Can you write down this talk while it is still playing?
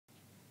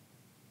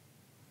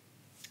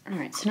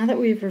Alright, so now that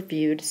we've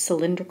reviewed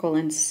cylindrical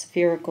and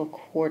spherical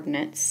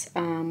coordinates,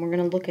 we're going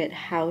to look at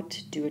how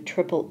to do a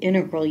triple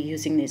integral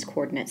using these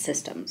coordinate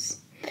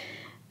systems.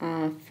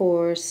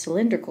 For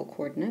cylindrical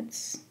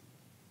coordinates,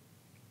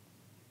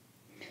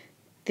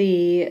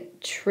 the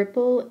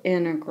triple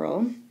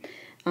integral,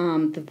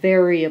 the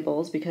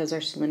variables, because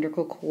our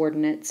cylindrical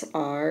coordinates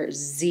are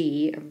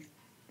z,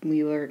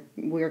 we are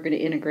going to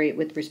integrate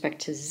with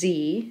respect to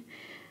z,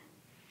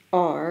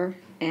 r,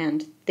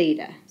 and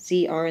theta.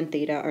 Z, r, and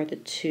theta are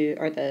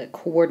the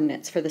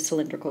coordinates for the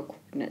cylindrical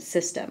coordinate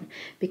system.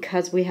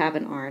 Because we have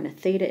an r and a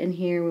theta in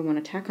here, we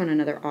want to tack on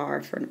another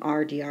r for an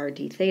r dr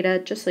d theta,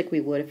 just like we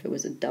would if it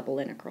was a double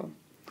integral.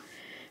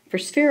 For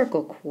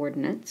spherical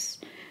coordinates,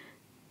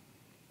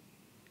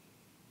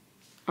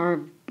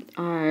 our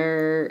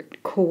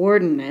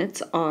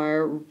coordinates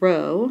are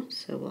rho,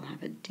 so we'll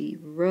have a d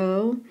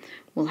rho.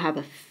 We'll have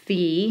a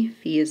phi.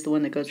 Phi is the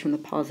one that goes from the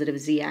positive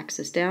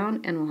z-axis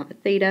down, and we'll have a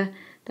theta.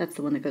 That's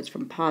the one that goes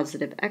from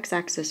positive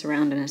x-axis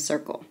around in a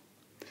circle.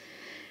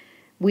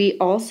 We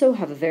also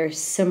have a very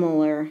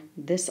similar,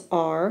 this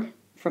r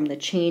from the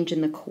change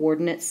in the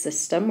coordinate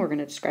system. We're going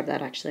to describe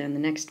that actually on the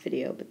next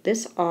video, but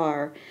this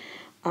r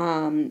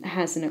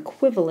has an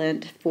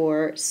equivalent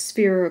for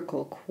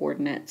spherical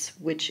coordinates,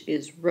 which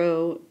is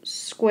rho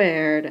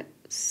squared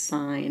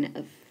sine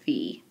of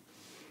phi.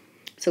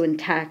 So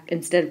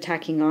instead of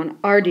tacking on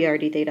r dr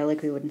d theta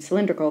like we would in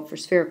cylindrical, for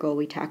spherical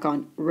we tack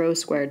on rho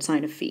squared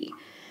sine of phi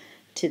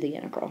to the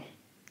integral.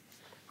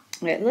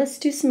 All right, let's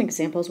do some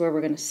examples where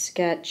we're going to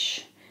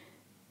sketch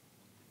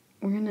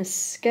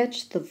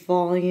the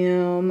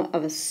volume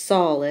of a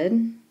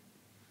solid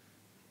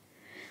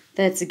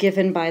that's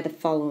given by the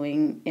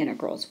following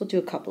integrals. We'll do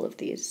a couple of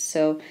these.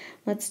 So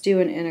let's do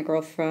an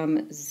integral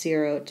from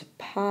 0 to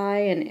pi,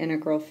 an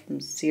integral from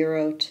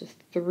 0 to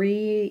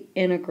 3,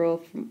 integral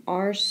from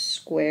r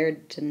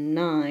squared to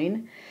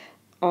 9,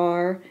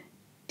 r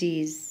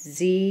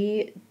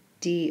dz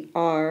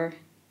dr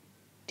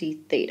d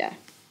theta.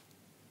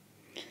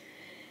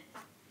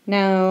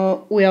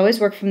 Now, we always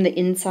work from the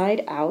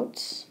inside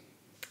out.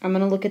 I'm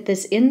going to look at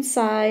this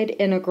inside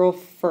integral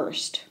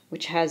first,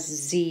 which has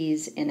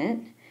z's in it.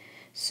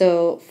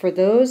 So for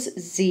those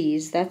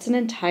z's, that's an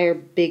entire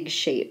big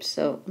shape.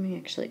 So let me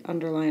actually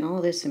underline all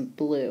of this in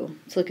blue.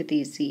 Let's look at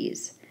these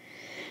z's.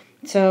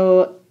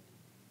 So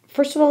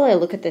first of all, I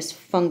look at this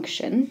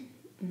function.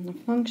 And the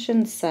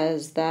function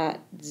says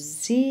that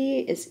z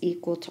is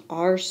equal to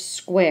r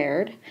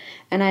squared.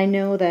 And I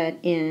know that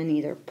in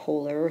either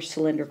polar or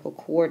cylindrical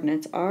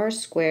coordinates, r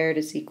squared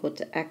is equal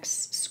to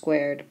x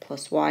squared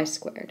plus y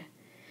squared.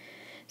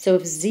 So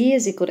if z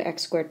is equal to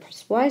x squared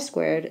plus y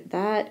squared,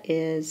 that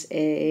is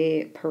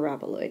a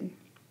paraboloid.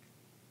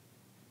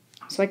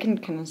 So I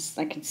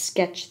can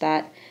sketch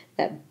the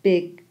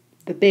big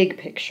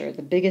picture.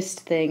 The biggest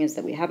thing is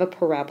that we have a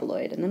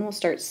paraboloid, and then we'll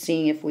start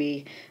seeing if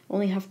we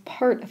only have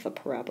part of a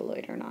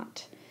paraboloid or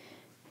not.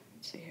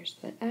 So here's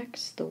the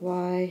x, the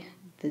y,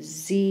 the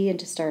z, and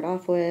to start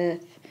off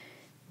with,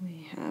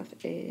 we have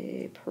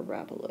a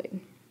paraboloid.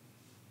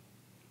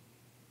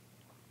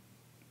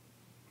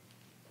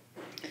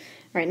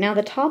 All right, now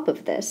the top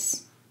of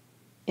this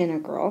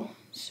integral,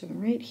 so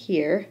right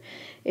here,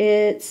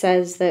 it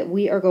says that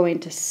we are going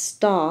to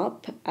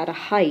stop at a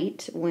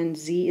height when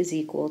z is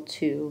equal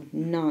to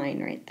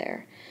 9 right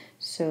there.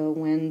 So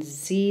when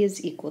z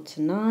is equal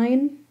to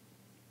 9,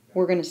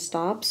 we're going to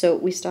stop. So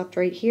we stopped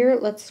right here.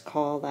 Let's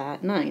call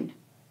that 9.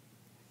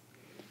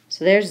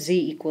 So there's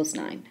z equals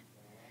 9.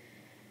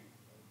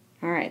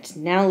 All right,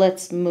 now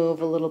let's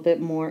move a little bit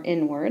more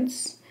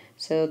inwards.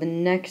 So the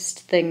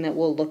next thing that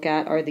we'll look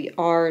at are the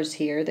r's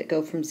here that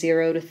go from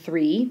 0 to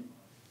 3.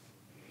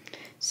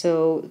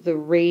 So the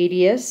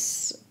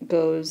radius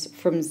goes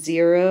from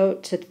 0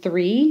 to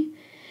 3.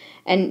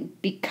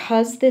 And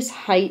because this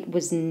height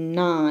was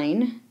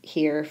 9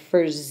 here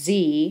for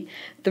z,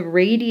 the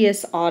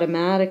radius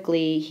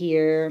automatically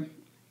here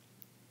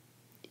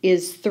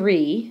is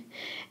 3.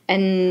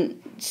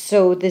 And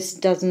so this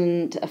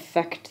doesn't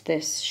affect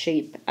this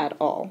shape at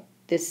all.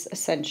 This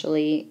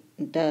essentially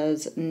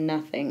does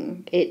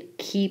nothing. It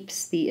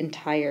keeps the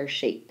entire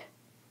shape.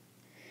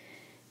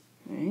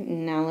 All right,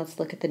 now let's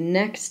look at the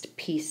next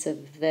piece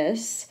of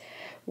this,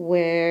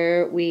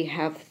 where we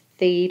have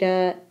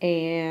theta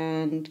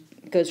and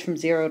it goes from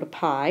 0 to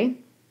pi.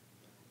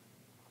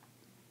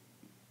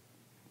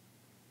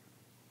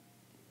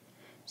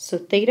 So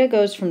theta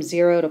goes from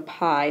 0 to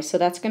pi, so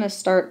that's going to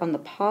start on the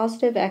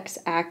positive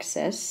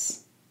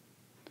x-axis,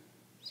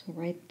 so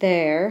right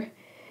there.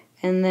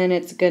 And then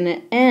it's going to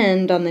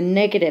end on the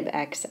negative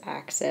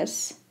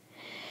x-axis.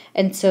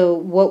 And so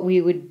what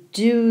we would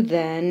do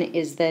then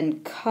is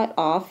then cut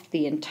off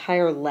the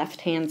entire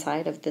left-hand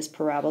side of this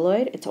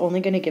paraboloid. It's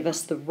only going to give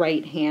us the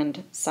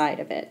right-hand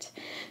side of it.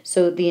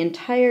 So the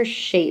entire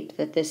shape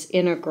that this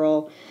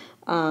integral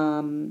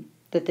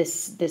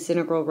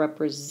integral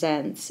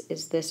represents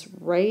is this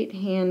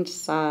right-hand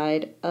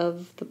side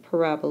of the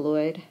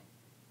paraboloid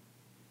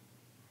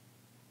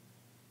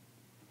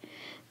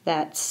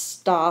that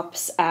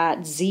stops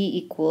at z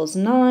equals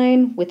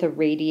 9 with a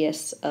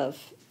radius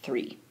of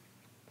 3.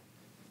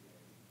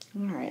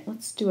 All right,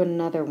 let's do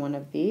another one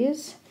of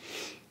these.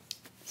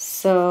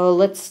 So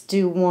let's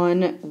do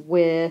one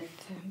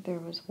with, there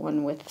was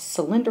one with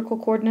cylindrical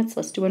coordinates.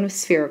 Let's do one with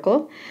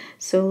spherical.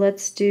 So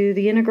let's do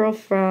the integral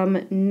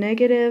from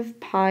negative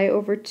pi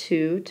over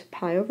 2 to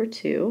pi over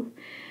 2.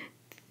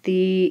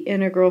 The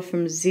integral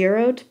from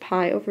 0 to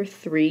pi over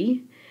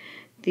 3.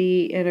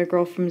 The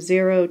integral from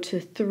 0 to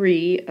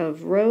 3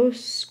 of rho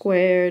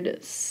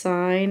squared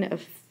sine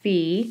of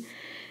phi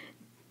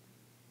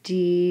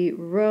d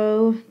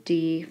rho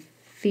d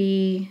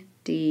phi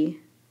d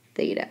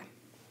theta.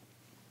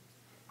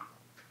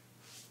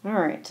 All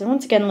right, so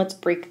once again, let's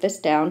break this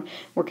down,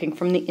 working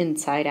from the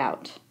inside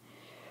out.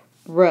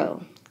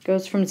 Rho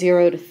goes from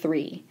 0 to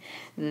 3.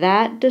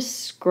 That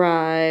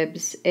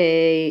describes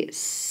a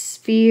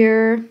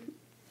sphere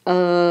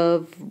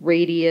of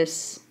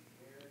radius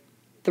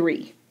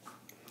 3.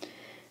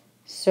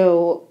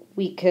 So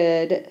we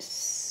could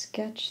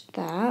sketch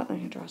that. I'm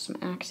going to draw some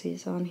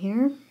axes on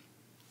here.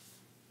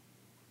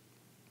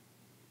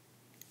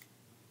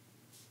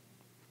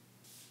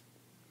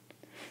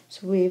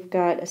 So we've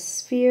got a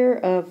sphere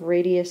of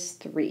radius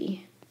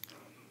 3.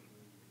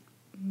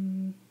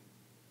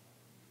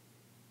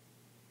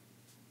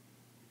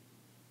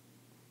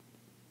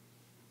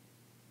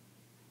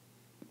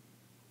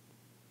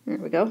 There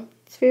we go.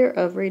 Sphere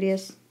of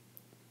radius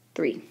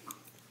 3.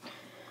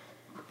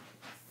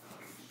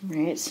 All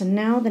right, so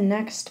now the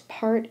next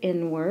part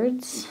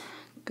inwards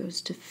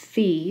goes to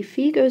phi.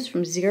 Phi goes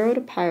from 0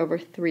 to pi over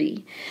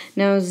 3.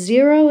 Now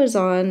 0 is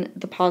on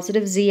the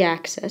positive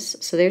z-axis,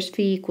 so there's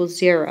phi equals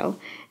 0,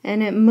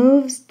 and it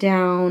moves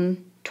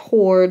down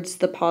towards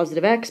the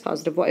positive x,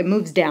 positive y. It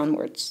moves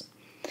downwards.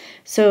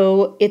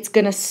 So it's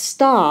going to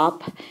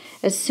stop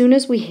as soon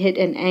as we hit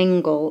an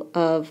angle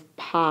of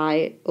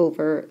pi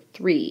over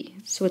 3.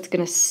 So it's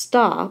going to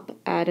stop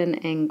at an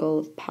angle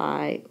of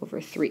pi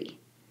over 3.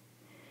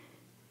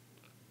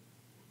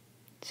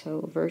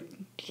 So over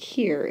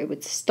here, it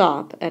would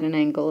stop at an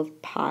angle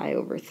of pi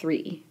over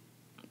 3.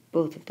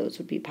 Both of those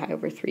would be pi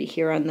over 3.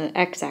 Here on the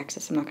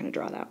x-axis, I'm not going to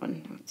draw that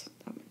one.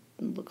 That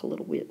would look a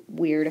little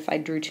weird if I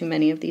drew too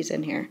many of these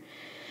in here.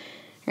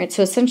 All right,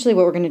 so essentially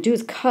what we're going to do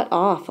is cut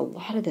off a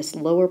lot of this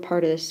lower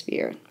part of the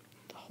sphere.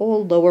 The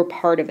whole lower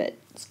part of it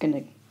is going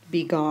to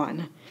be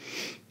gone.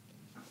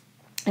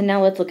 And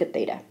now let's look at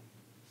theta.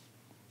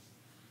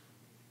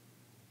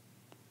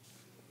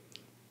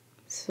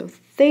 So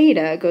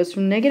theta goes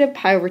from negative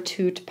pi over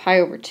 2 to pi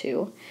over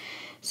 2.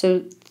 So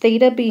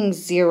theta being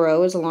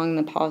 0 is along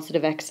the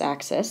positive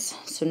x-axis.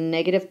 So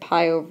negative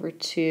pi over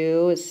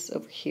 2 is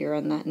over here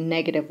on that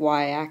negative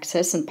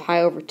y-axis, and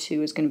pi over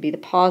 2 is going to be the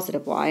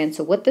positive y. And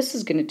so what this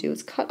is going to do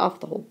is cut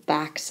off the whole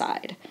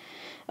backside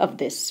of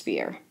this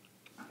sphere.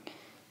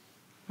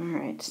 All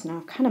right, so now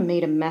I've kind of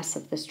made a mess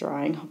of this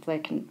drawing. Hopefully I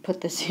can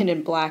put this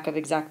in black of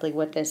exactly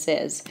what this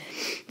is.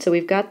 So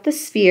we've got the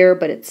sphere,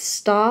 but it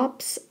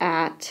stops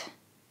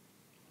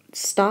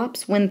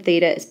when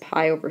theta is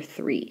pi over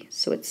 3.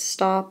 So it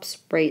stops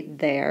right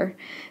there.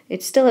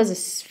 It still has a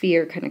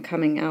sphere kind of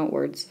coming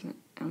outwards,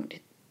 out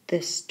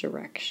this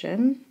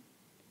direction.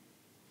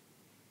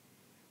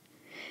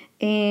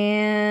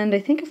 And I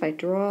think if I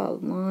draw a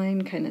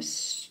line kind of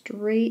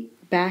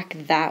straight back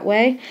that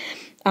way,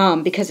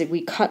 because if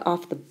we cut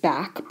off the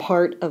back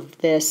part of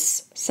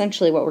this,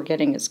 essentially what we're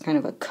getting is kind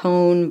of a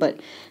cone, but,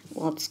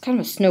 well, it's kind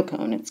of a snow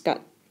cone. It's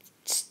got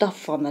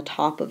stuff on the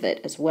top of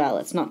it as well.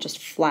 It's not just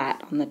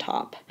flat on the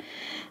top.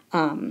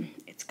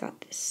 It's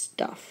got this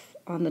stuff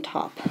on the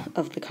top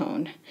of the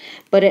cone,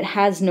 but it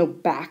has no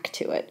back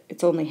to it.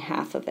 It's only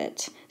half of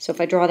it. So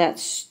if I draw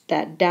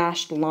that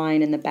dashed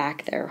line in the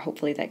back there,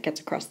 hopefully that gets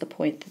across the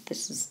point that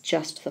this is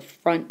just the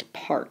front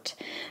part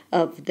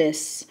of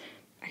this,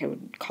 I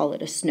would call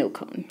it a snow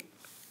cone.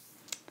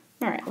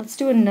 All right, let's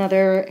do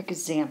another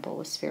example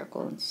with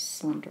spherical and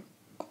cylindrical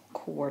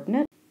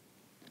coordinates.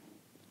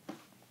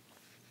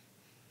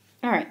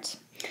 All right,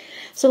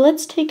 so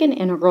let's take an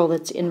integral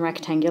that's in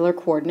rectangular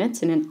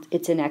coordinates, and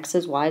it's in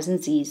x's, y's,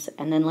 and z's,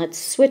 and then let's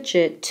switch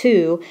it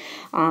to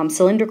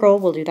cylindrical.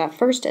 We'll do that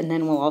first, and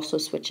then we'll also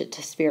switch it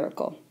to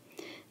spherical.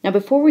 Now,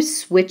 before we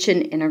switch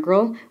an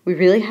integral, we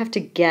really have to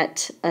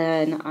get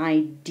an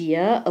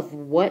idea of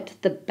what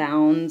the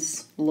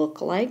bounds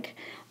look like.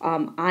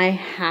 I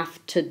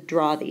have to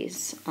draw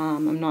these.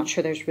 I'm not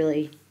sure there's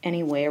really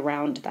any way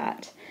around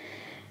that.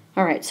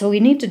 All right, so we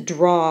need to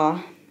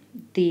draw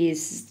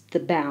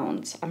the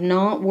bounds. I'm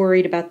not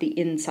worried about the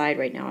inside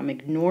right now. I'm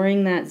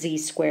ignoring that z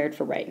squared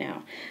for right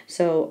now.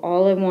 So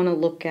all I want to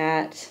look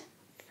at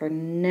for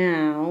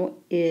now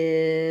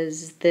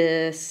is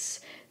this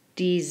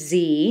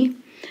dz.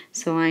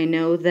 So I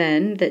know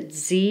then that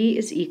z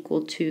is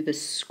equal to the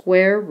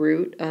square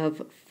root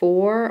of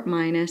 4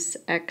 minus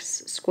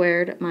x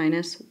squared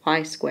minus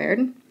y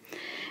squared.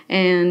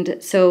 And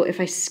so if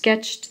I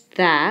sketched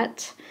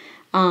that,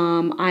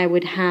 I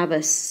would have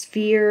a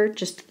sphere,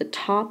 just the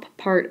top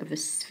part of a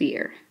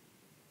sphere.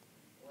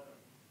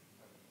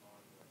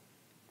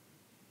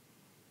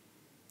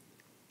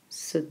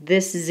 So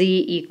this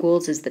z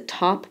equals is the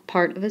top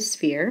part of a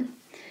sphere.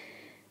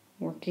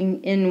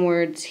 Working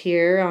inwards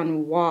here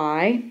on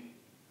y.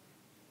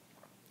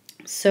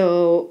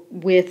 So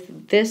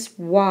with this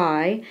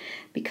y,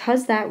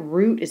 because that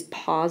root is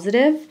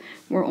positive,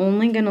 we're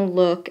only going to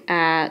look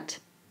at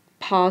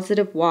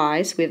positive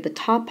y. So we have the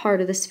top part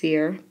of the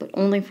sphere, but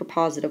only for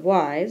positive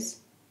y's.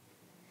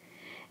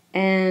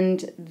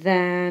 And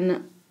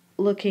then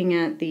looking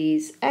at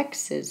these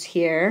x's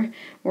here,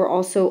 we're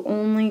also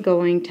only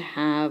going to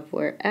have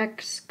where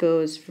x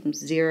goes from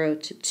 0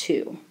 to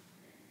 2.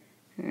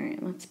 All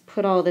right, let's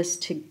put all this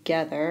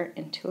together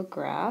into a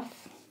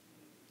graph.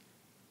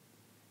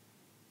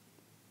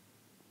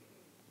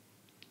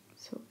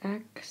 So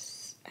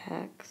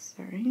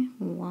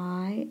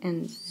y,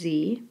 and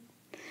z.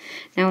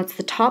 Now it's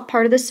the top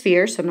part of the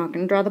sphere, so I'm not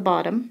going to draw the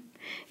bottom.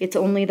 It's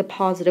only the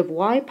positive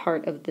y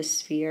part of the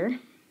sphere.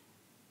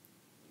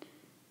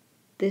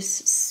 This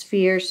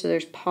sphere, so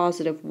there's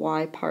positive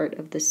y part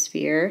of the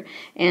sphere,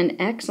 and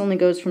x only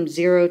goes from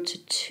 0 to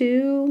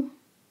 2,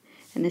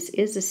 and this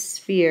is a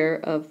sphere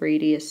of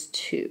radius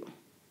 2.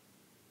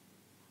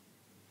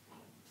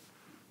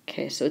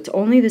 Okay, so it's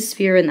only the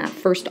sphere in that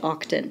first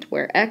octant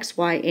where x,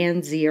 y,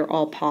 and z are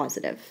all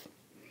positive.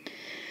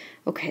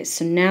 Okay,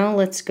 so now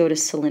let's go to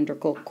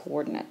cylindrical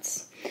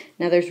coordinates.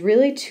 Now there's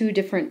really two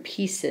different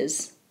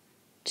pieces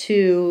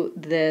to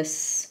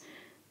this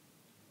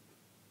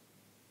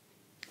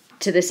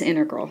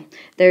integral.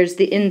 There's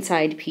the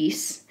inside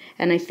piece,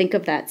 and I think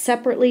of that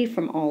separately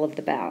from all of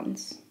the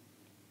bounds.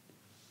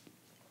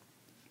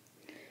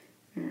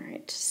 All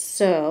right,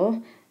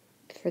 so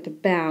for the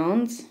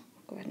bounds,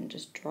 I'll go ahead and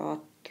just draw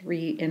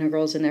 3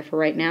 integrals in there for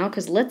right now,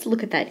 because let's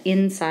look at that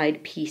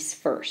inside piece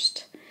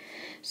first.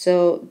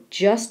 So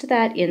just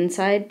that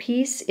inside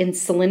piece in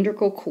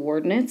cylindrical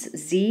coordinates,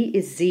 z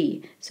is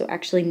z. So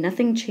actually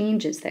nothing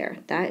changes there.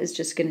 That is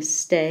just going to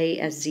stay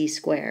as z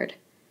squared.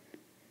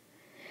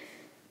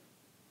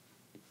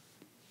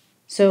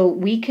 So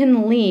we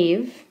can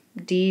leave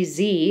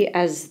dz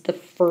as the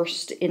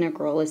first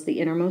integral, as the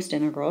innermost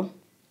integral.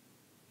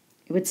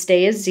 It would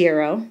stay as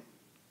 0.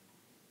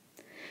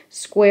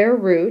 Square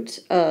root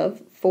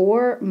of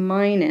 4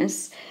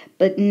 minus,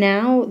 but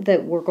now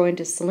that we're going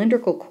to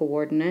cylindrical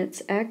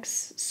coordinates,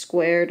 x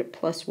squared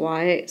plus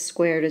y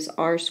squared is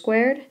r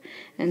squared,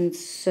 and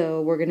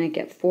so we're going to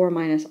get 4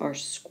 minus r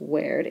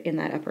squared in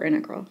that upper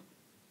integral.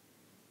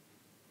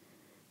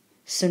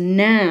 So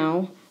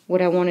now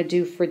what I want to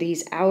do for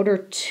these outer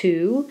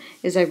two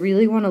is I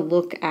really want to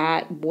look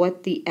at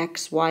what the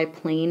xy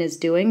plane is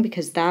doing,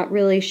 because that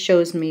really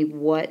shows me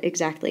what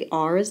exactly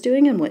r is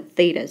doing and what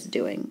theta is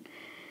doing.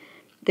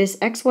 This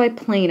xy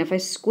plane, if I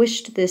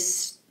squished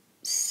this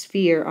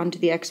sphere onto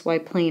the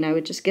xy plane, I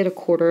would just get a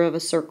quarter of a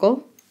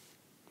circle.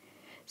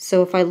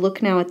 So if I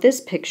look now at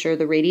this picture,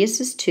 the radius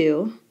is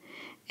 2,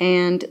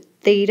 and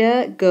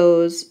theta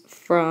goes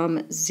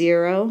from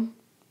 0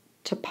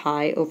 to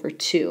pi over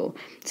 2.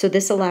 So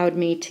this allowed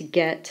me to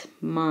get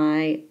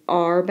my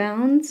r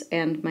bounds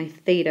and my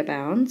theta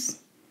bounds.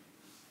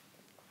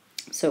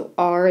 So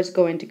r is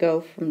going to go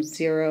from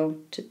 0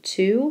 to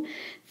 2.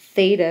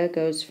 Theta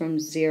goes from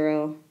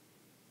 0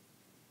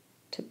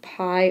 to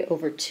pi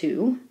over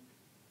 2.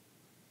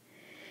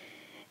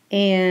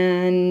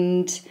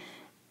 And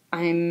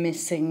I'm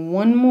missing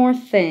one more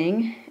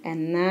thing,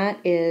 and that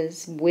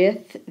is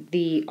with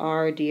the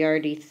r dr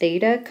d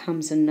theta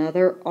comes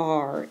another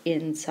r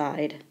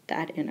inside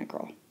that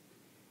integral.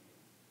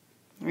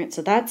 All right,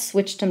 so that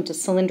switched them to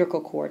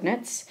cylindrical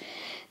coordinates.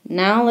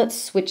 Now let's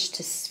switch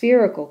to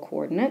spherical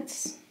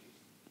coordinates.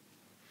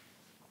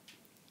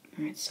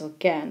 All right, so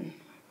again,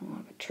 we'll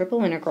have a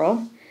triple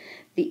integral.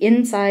 The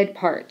inside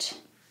part,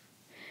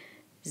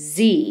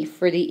 z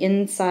for the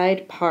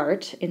inside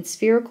part in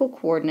spherical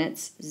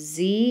coordinates,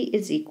 z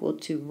is equal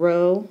to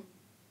rho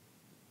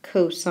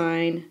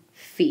cosine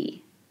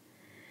phi.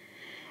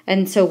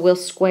 And so we'll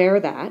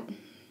square that.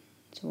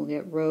 So we'll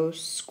get rho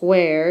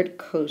squared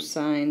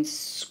cosine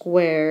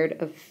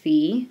squared of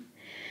phi.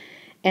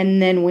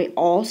 And then we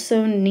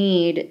also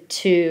need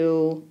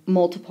to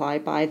multiply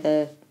by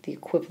the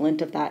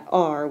equivalent of that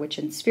r, which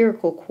in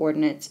spherical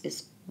coordinates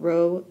is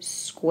rho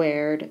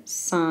squared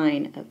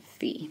sine of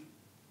phi.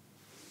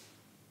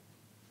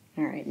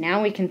 All right,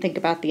 now we can think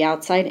about the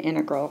outside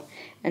integral,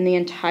 and the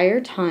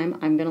entire time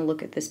I'm going to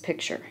look at this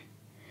picture.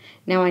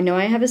 Now I know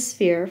I have a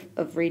sphere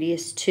of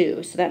radius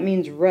 2, so that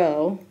means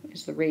rho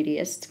is the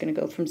radius. It's going to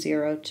go from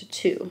 0 to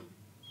 2.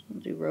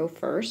 We'll do rho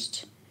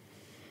first.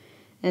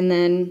 And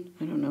then,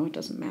 I don't know, it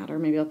doesn't matter.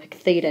 Maybe I'll pick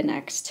theta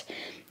next.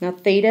 Now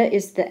theta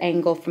is the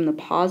angle from the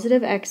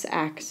positive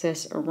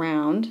x-axis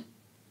around.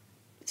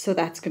 So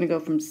that's going to go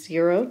from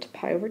 0 to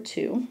pi over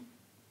 2.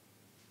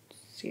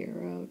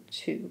 0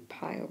 to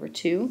pi over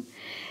 2.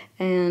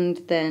 And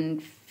then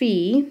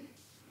phi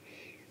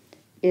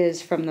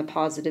is from the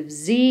positive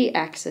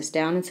z-axis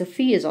down. And so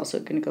phi is also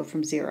going to go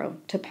from 0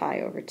 to pi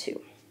over 2.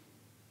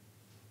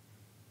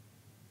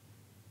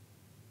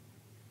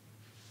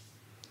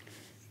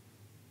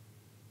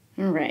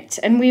 All right,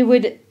 and we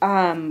would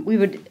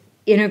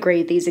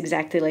integrate these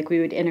exactly like we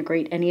would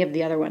integrate any of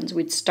the other ones.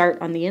 We'd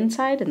start on the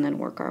inside and then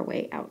work our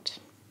way out.